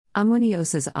Amwani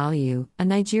Osas Aliyu, a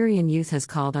Nigerian youth, has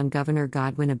called on Governor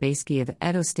Godwin Obaseki of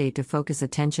Edo State to focus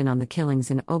attention on the killings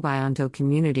in Obayanto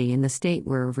community in the state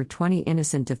where over 20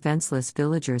 innocent defenseless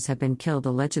villagers have been killed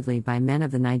allegedly by men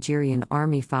of the Nigerian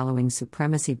army following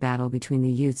supremacy battle between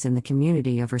the youths in the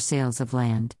community over sales of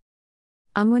land.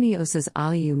 Amwani Osas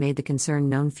Aliyu made the concern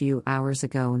known few hours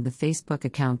ago in the Facebook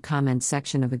account comment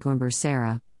section of Igwember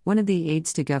Sarah, one of the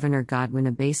aides to Governor Godwin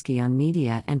Obaseki on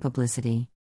media and publicity.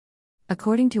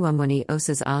 According to Amwani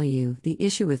Osas Aliyu, the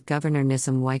issue with Governor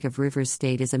Nyesom Wike of Rivers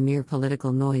State is a mere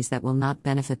political noise that will not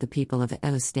benefit the people of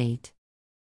Edo State.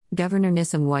 Governor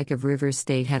Nyesom Wike of Rivers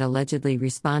State had allegedly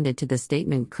responded to the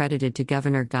statement credited to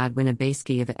Governor Godwin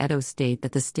Obaseki of Edo State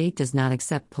that the state does not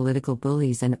accept political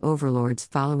bullies and overlords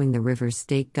following the Rivers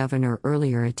State governor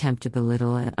earlier attempt to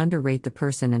belittle and underrate the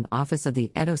person and office of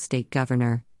the Edo State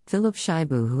governor, Philip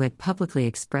Shaibu, who had publicly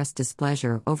expressed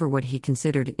displeasure over what he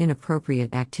considered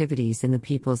inappropriate activities in the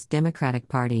People's Democratic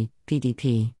Party,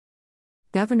 PDP.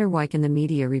 Governor Wike in the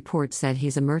media report said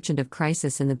he's a merchant of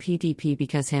crisis in the PDP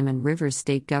because him and Rivers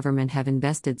State government have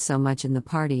invested so much in the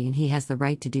party and he has the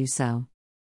right to do so.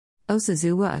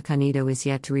 Osazuwa Akanido is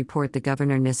yet to report the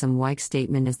Governor Nyesom Wike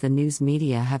statement as the news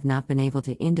media have not been able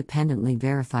to independently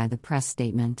verify the press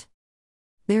statement.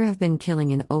 There have been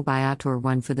killing in Obayator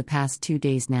 1 for the past 2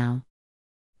 days now.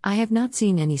 I have not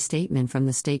seen any statement from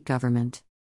the state government.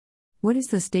 What is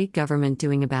the state government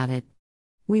doing about it?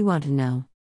 We want to know.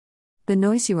 The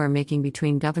noise you are making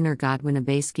between Governor Godwin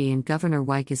Obaseki and Governor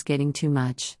Wike is getting too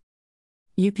much.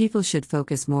 You people should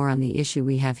focus more on the issue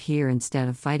we have here instead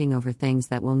of fighting over things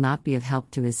that will not be of help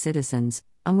to his citizens,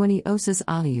 Amwani Osas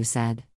Aliyu said.